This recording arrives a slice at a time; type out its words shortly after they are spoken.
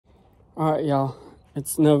Alright, y'all,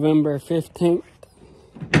 it's November 15th,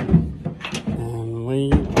 and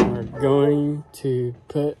we are going to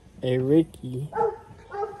put a Ricky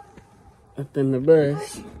up in the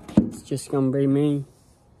bush. It's just gonna be me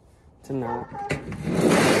tonight.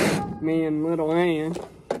 Me and little Ann.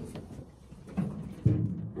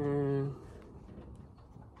 And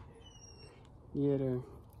get a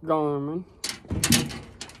Garmin.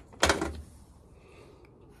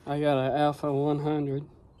 I got an Alpha 100.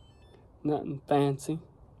 Nothing fancy.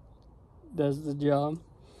 Does the job.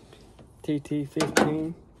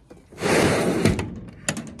 TT15.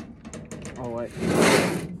 Oh wait.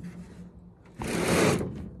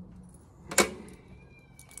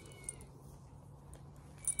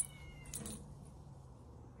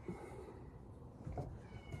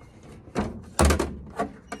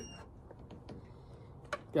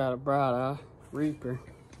 Got a bright eye Reaper.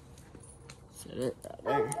 Set it right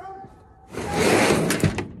there.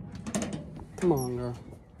 Come on, girl.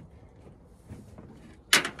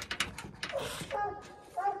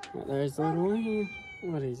 Right, there's little Ann.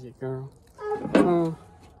 What is it, girl?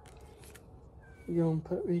 You gonna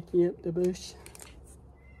put Ricky up the bush?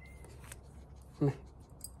 No.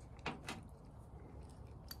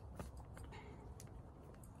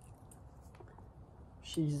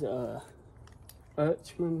 She's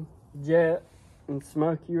Dutchman, Jet, and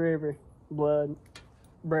Smoky River blood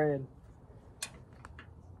bred.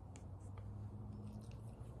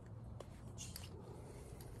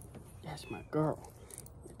 That's my girl.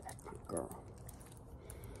 That's my girl.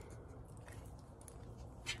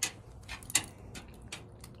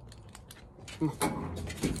 Come on.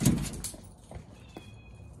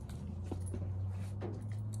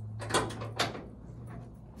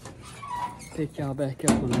 Pick y'all back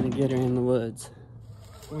up when I get her in the woods.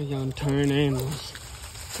 We're gonna turn animals.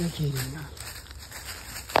 Go get her now.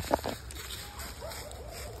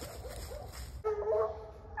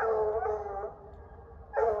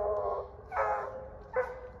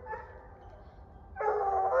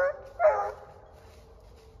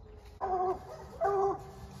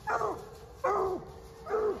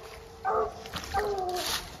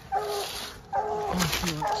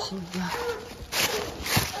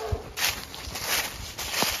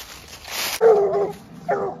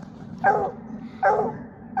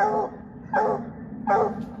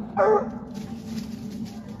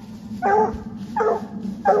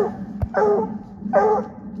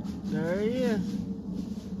 There he is.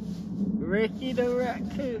 Ricky the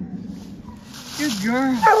raccoon. Good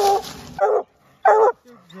girl.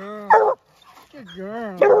 Good girl. Good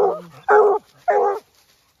girl. Good girl.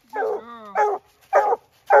 Good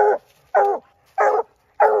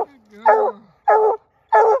girl.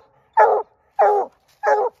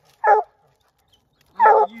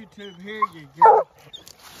 On YouTube, here you go.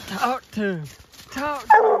 Talk to him. Talk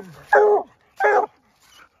to him. Good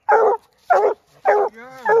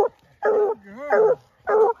girl. Good girl.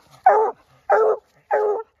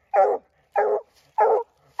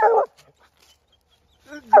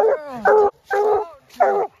 Good girl.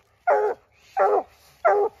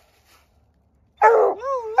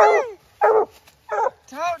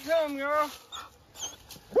 Talk to him, girl.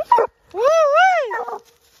 Woo-wee!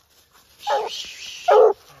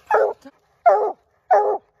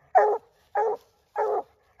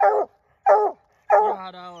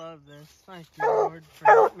 God, I love this. Thank you, Lord, for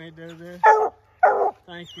letting me do this.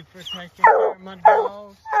 Thank you for taking care of my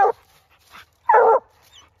dogs.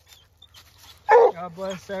 God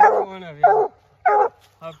bless every one of you.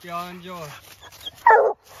 Hope y'all enjoy.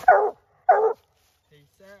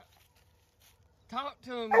 Peace out. Talk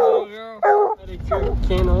to him, little girl. Buddy Creek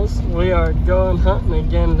Kennels. We are going hunting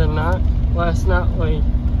again tonight. Last night we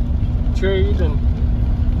treed and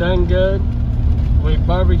done good. We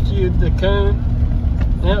barbecued the coon.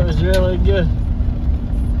 It was really good.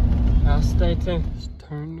 I'll stay tuned. Just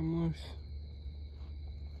turn them loose.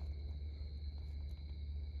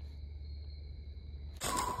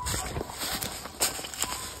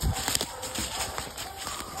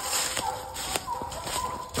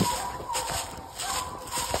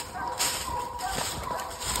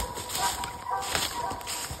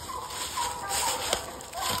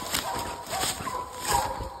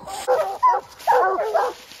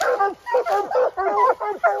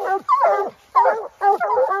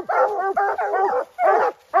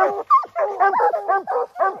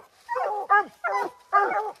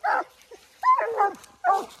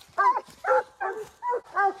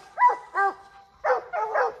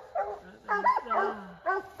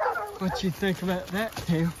 What you think about that,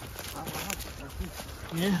 Tail?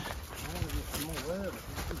 Yeah.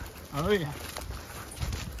 Oh yeah.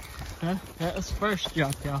 That was first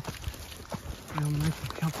drop, y'all. I'll make a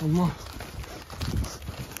couple more.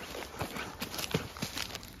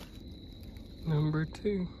 Number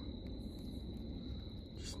 2.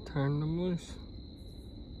 Just turn them loose.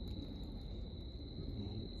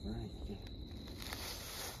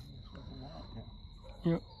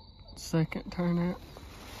 Yep. Second turn out.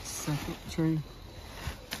 Second tree.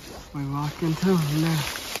 We walk into them now.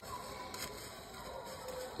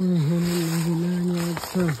 199 yards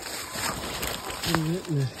from. We're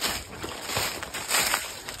getting this.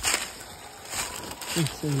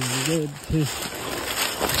 It's seeming good too.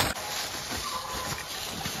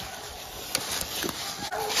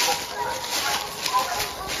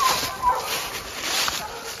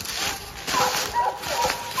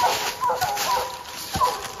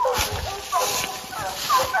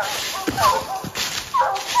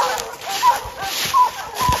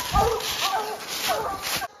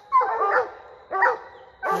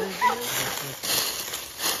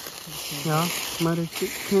 Ja, maar ik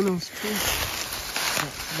ken ons too.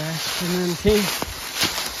 That's and then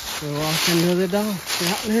we're walking to the dog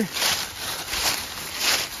out there.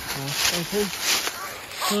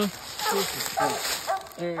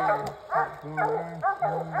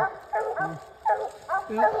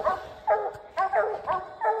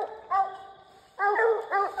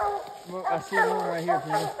 Look, I see one right here,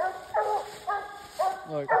 please.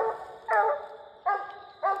 Look.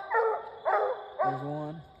 There's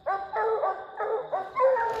one.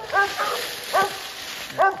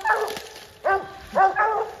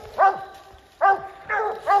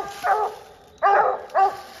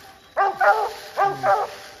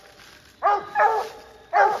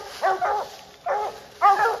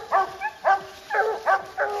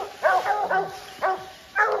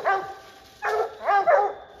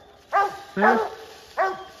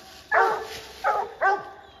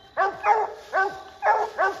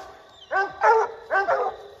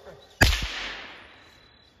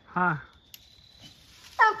 Hi.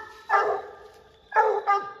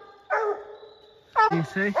 You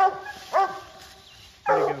see?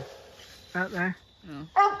 Where'd he go? Out there? No.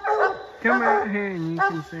 Come out here and you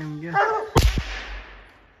can see him go.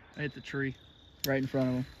 I hit the tree right in front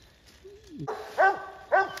of him.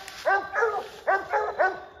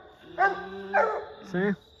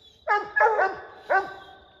 See?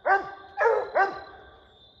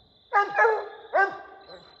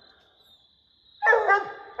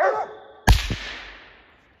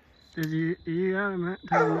 Did you got him that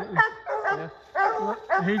time, didn't you? Yeah. Look,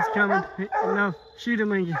 he's coming. No, shoot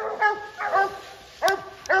him again.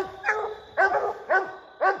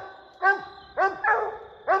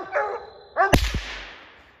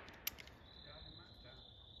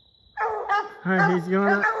 Alright, he's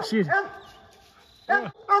going up. Shoot him.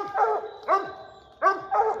 Yeah.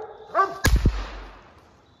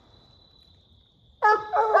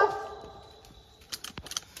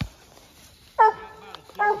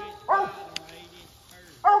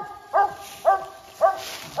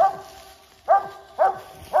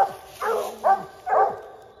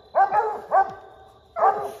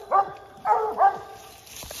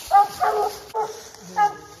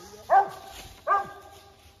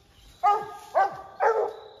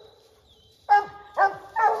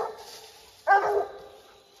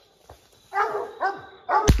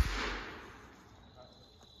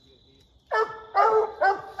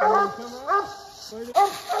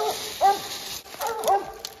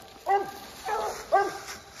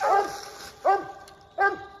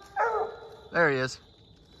 There he is.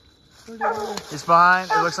 He's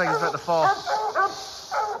behind. It looks like he's about to fall.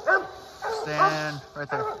 Stand right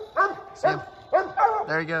there. See him?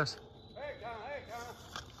 There he goes.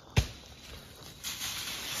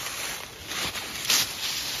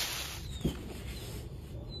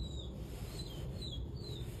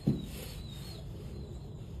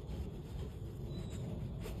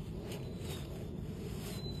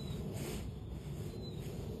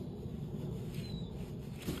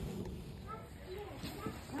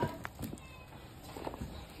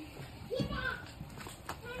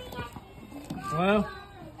 Well,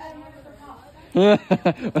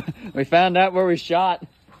 we found out where we shot.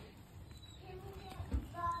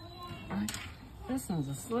 this one's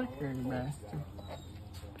a slicker bastard.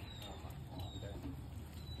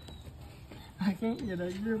 I can't get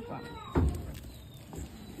a grip on it.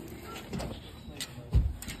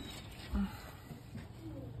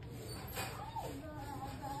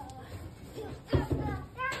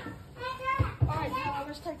 Alright, now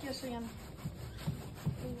let's take this in.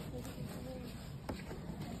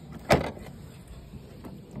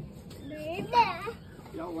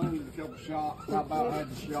 Y'all landed a couple shots. I about had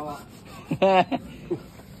the shot.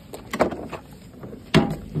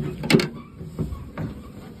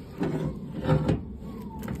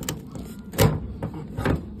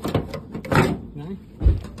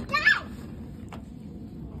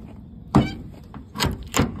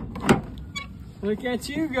 Look at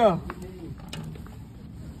you go.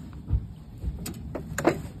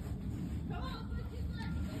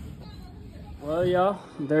 Well, y'all,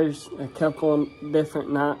 there's a couple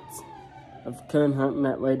different nights of coon hunting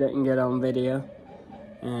that we didn't get on video.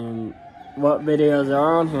 And what videos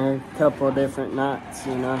are on here, a couple different nights,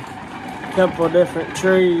 you know. A couple different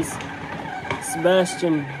trees.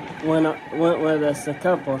 Sebastian went with us a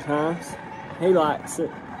couple times. He likes it.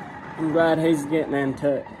 I'm glad he's getting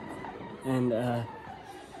into it. And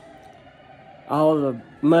all the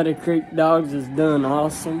Muddy Creek dogs is doing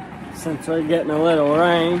awesome. Since we're getting a little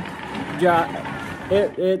rain,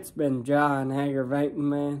 it's been dry and aggravating,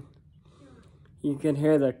 man. You can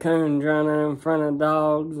hear the coons running in front of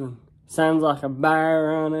dogs, and sounds like a bear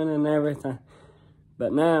running and everything.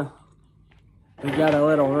 But now we got a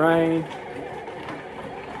little rain,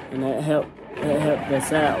 and it helped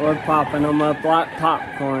us out. We're popping them up like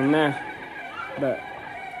popcorn now. But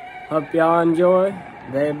hope y'all enjoy.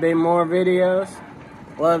 There'll be more videos.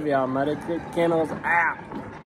 Love y'all. Muddy Creek Kennels out.